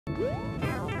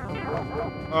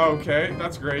Okay,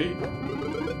 that's great.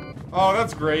 Oh,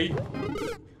 that's great.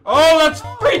 Oh, that's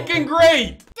freaking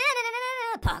great!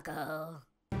 Paco.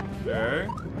 Okay.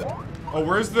 Oh,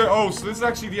 where's the... Oh, so this is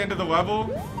actually the end of the level?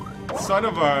 Son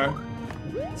of a...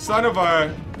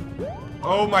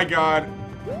 Oh my god.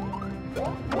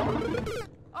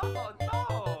 Oh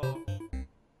no!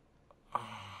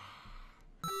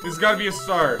 There's gotta be a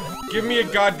star. Give me a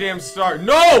goddamn star.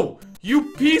 No!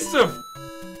 You piece of...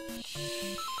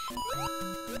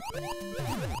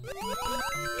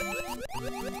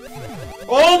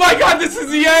 Oh my god, this is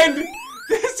the end!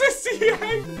 This is the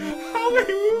end!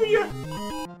 Hallelujah!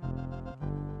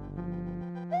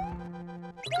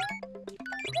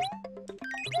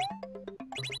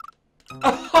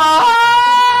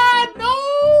 Ah!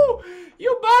 No!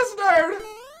 You bastard!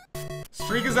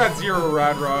 Streak is at 0,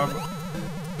 Radrob.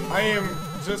 I am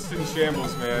just in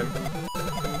shambles, man.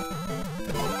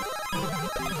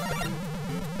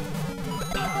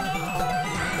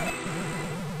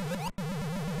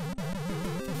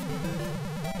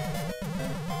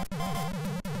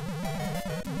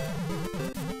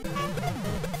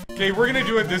 Okay, we're gonna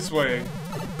do it this way.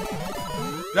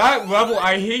 That level,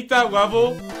 I hate that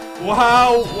level.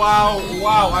 Wow, wow,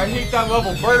 wow. I hate that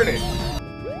level. Burn it.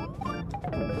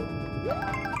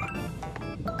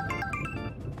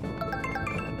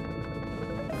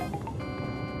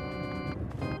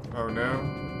 Oh no.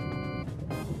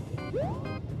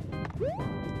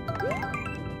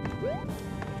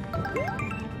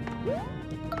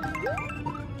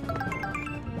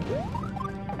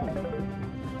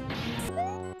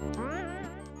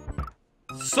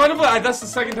 Son of a... That's the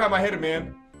second time I hit it,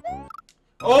 man.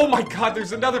 Oh my god,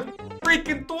 there's another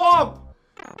freaking thwomp!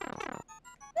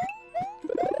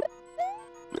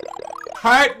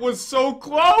 That was so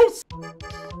close!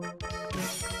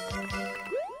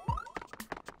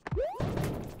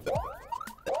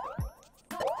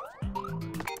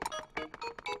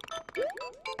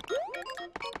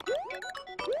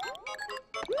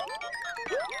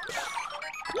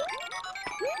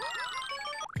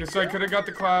 Okay, so I could have got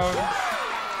the cloud.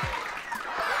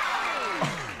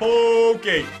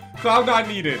 Okay, cloud not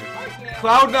needed.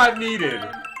 Cloud not needed.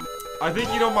 I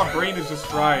think, you know, my brain is just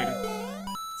fried.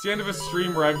 It's the end of a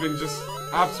stream where I've been just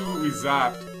absolutely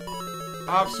zapped.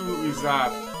 Absolutely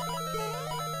zapped.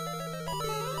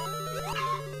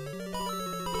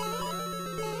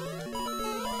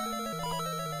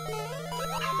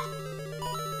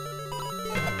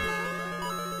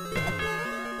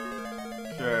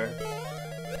 Okay.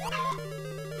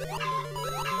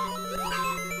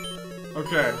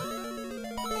 Okay.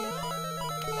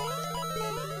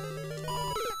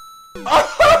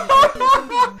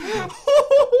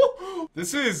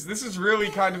 This is really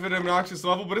kind of an obnoxious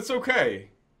level, but it's okay.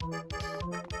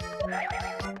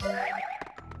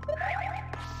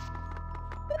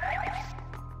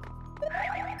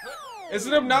 It's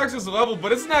an obnoxious level,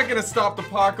 but it's not gonna stop the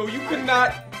Paco. You could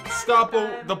not stop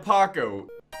the Paco.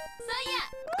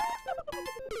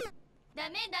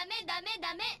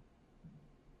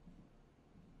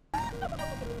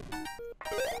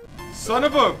 Son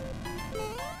of a...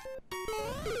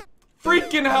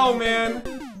 freaking hell, man!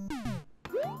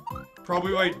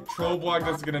 Probably like troll block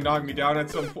that's gonna knock me down at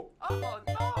some point. Oh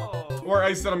no! Or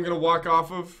ice that I'm gonna walk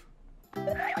off of.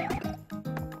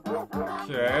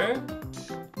 Okay.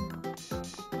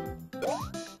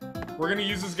 We're gonna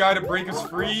use this guy to break us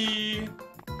free.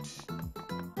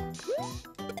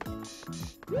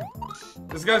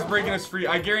 This guy's breaking us free.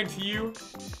 I guarantee you,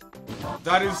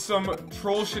 that is some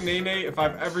troll shenane if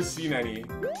I've ever seen any.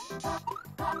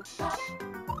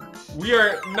 We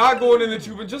are not going in the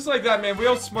tube, and just like that, man, we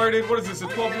outsmarted. What is this, a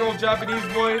 12-year-old Japanese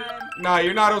boy? Nah,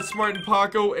 you're not outsmarting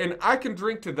Paco, and I can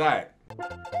drink to that.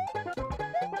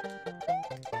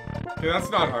 Okay, that's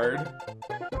not hard.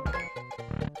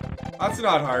 That's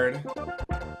not hard.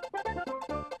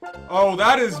 Oh,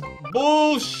 that is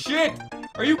bullshit!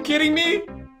 Are you kidding me?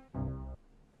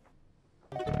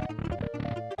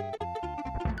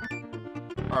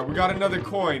 Alright, we got another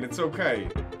coin. It's okay.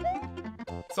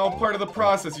 It's all part of the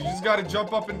process. You just gotta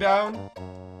jump up and down.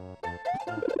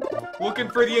 Looking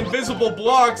for the invisible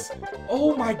blocks.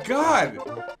 Oh my god!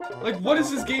 Like, what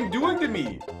is this game doing to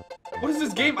me? What is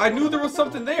this game? I knew there was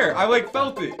something there. I, like,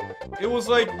 felt it. It was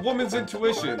like woman's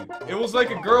intuition. It was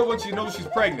like a girl when she knows she's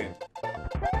pregnant.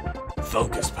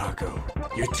 Focus, Paco.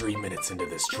 You're 3 minutes into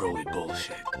this trolley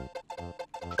bullshit.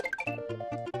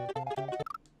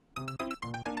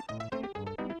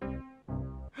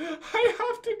 I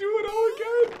have to do it all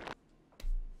again.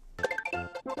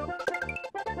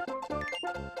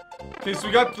 Okay, so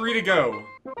we got 3 to go.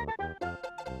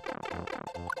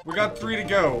 We got 3 to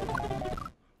go.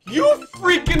 You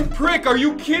freaking prick! Are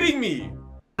you kidding me?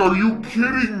 Are you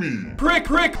kidding me? Prick!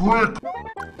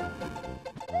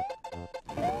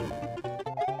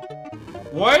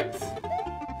 What?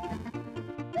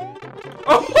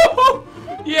 Oh!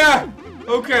 Yeah!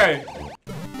 Okay.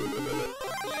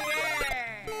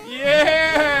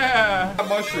 Yeah! That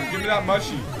mushroom. Give me that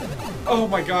mushy. Oh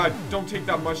my god. Don't take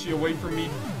that mushy away from me.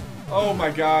 Oh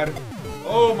my god.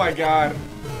 Oh my god.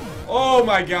 Oh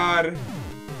my god.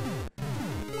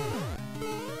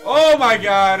 Oh my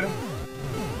god.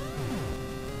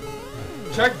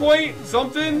 Checkpoint?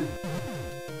 Something?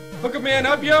 Hook a man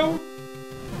up, yo?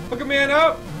 Hook a man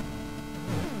up?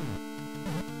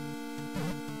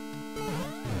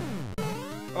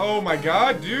 Oh my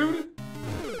god, dude.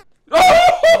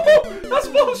 Oh! That's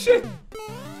bullshit!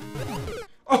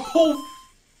 Oh!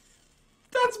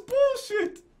 That's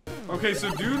bullshit! Okay, so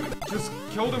dude just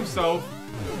killed himself,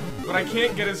 but I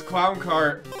can't get his clown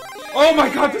car. Oh my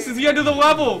god, this is the end of the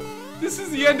level! This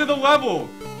is the end of the level!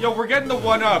 Yo, we're getting the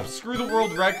 1-up. Screw the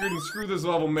world record and screw this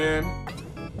level, man.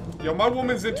 Yo, my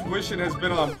woman's intuition has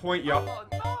been on point, yo.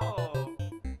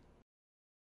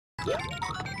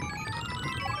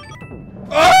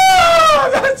 Oh!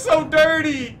 That's so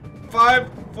dirty! 5,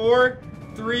 4,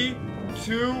 3,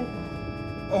 2.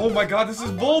 Oh my god, this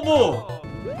is Bulbul!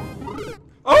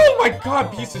 Oh my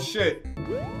god, piece of shit.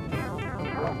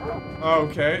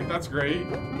 Okay, that's great.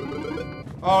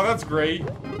 Oh, that's great.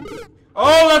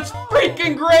 Oh, that's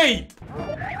freaking great!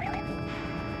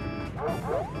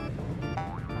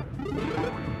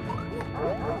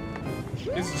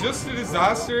 It's just a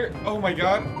disaster. Oh my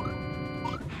god.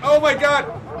 Oh my god!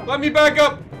 Let me back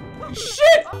up!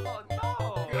 Shit!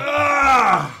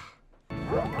 Ah!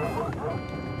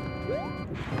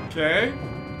 Okay.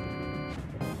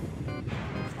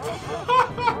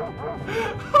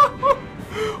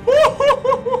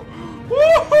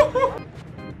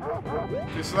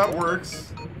 Okay, so that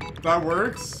works. That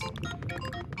works.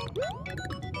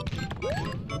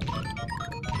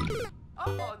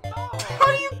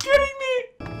 Are you kidding me?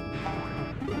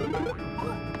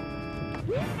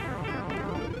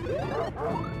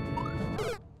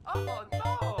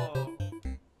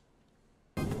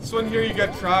 This one here you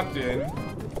got trapped in.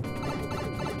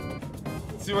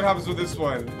 Let's see what happens with this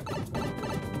one.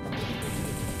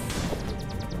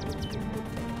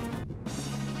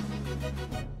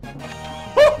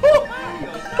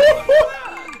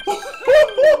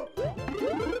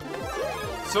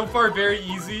 So far, very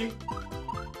easy.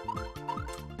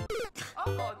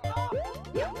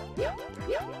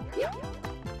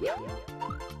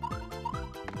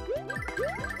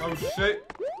 Oh shit.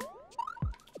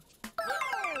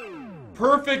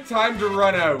 Perfect time to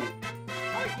run out.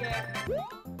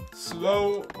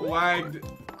 Slow, lagged,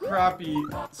 crappy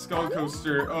skull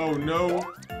coaster. Oh no.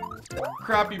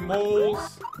 Crappy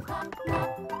moles.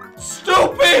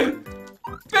 Stupid!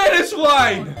 Finish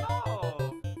line!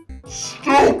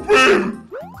 Stupid!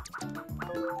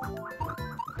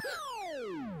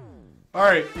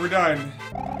 Alright, we're done.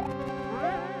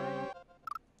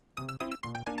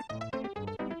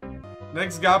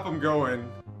 Next gap I'm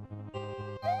going.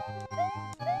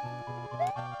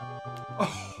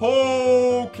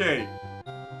 Okay.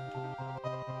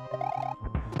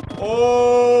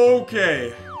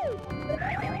 Okay.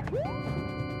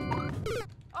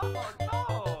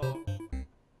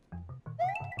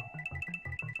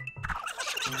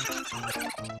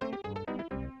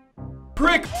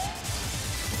 Prick!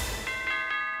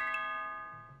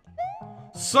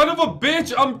 Son of a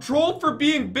bitch! I'm trolled for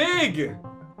being big!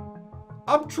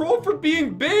 I'm trolled for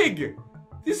being big!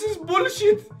 This is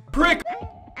bullshit! Prick!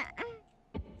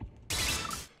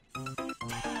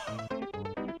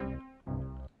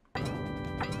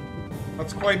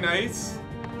 That's quite nice.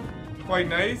 Quite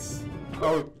nice.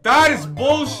 Oh, that is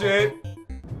bullshit!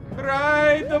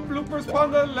 Right, the bloopers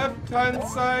on the left-hand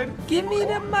side. Give me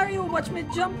the Mario, watch me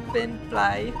jump and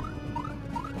fly.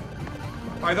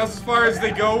 Alright, that's as far as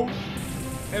they go.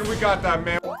 And we got that,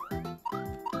 man.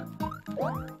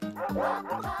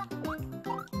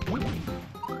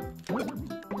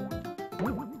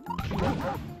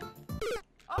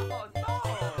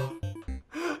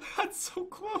 That's so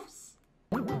close.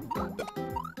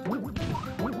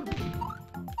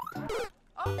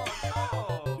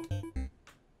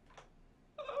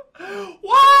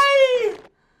 Why?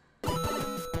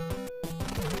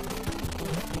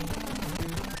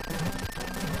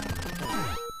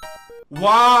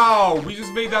 Wow, we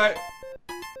just made that.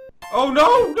 Oh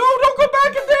no, no, don't go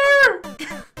back in there!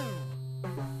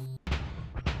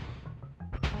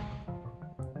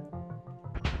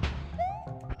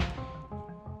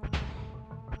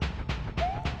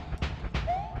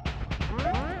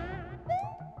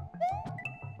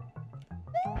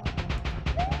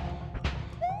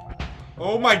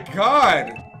 Oh my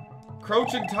god!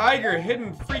 Crouching Tiger,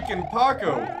 hidden freaking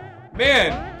Paco.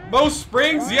 Man, most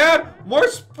springs, yeah? More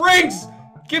springs!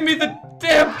 Give me the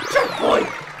damn checkpoint!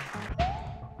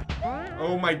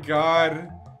 Oh my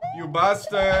god. You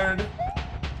bastard.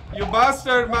 You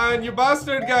bastard, man. You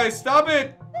bastard, guys. Stop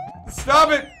it.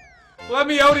 Stop it. Let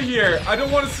me out of here. I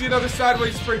don't want to see another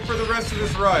sideways spring for the rest of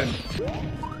this run.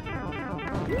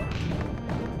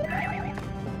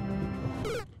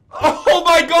 Oh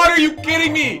my god, are you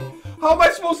kidding me? How am I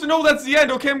supposed to know that's the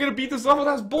end? Okay, I'm gonna beat this level.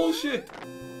 That's bullshit.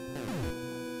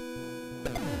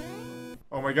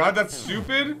 Oh my god, that's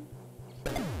stupid.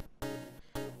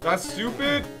 That's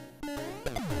stupid.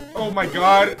 Oh my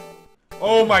god.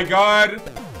 Oh my god.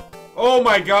 Oh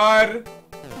my god.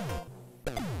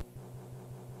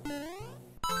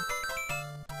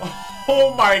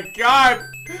 Oh my god.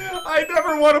 I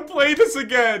never want to play this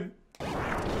again.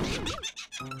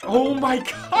 Oh my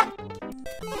god.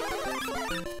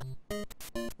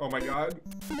 Oh my god.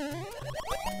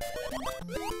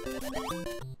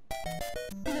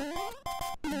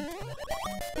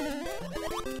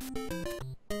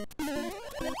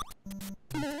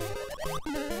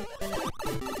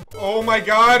 Oh my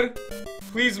god.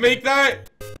 Please make that.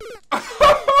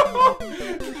 No.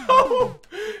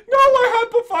 No, I had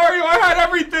Pafario. I had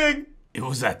everything. It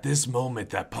was at this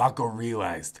moment that Paco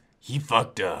realized he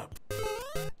fucked up.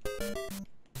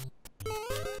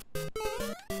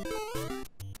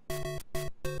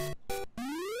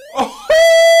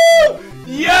 Oh!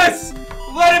 Yes!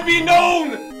 Let it be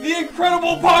known! The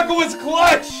incredible Paco is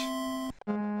clutch!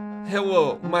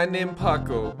 Hello, my name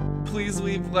Paco. Please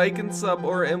leave like and sub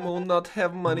or I will not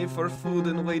have money for food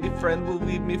and lady friend will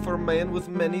leave me for man with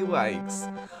many likes.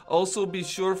 Also be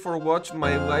sure for watch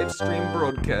my live stream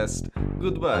broadcast.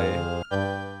 Goodbye.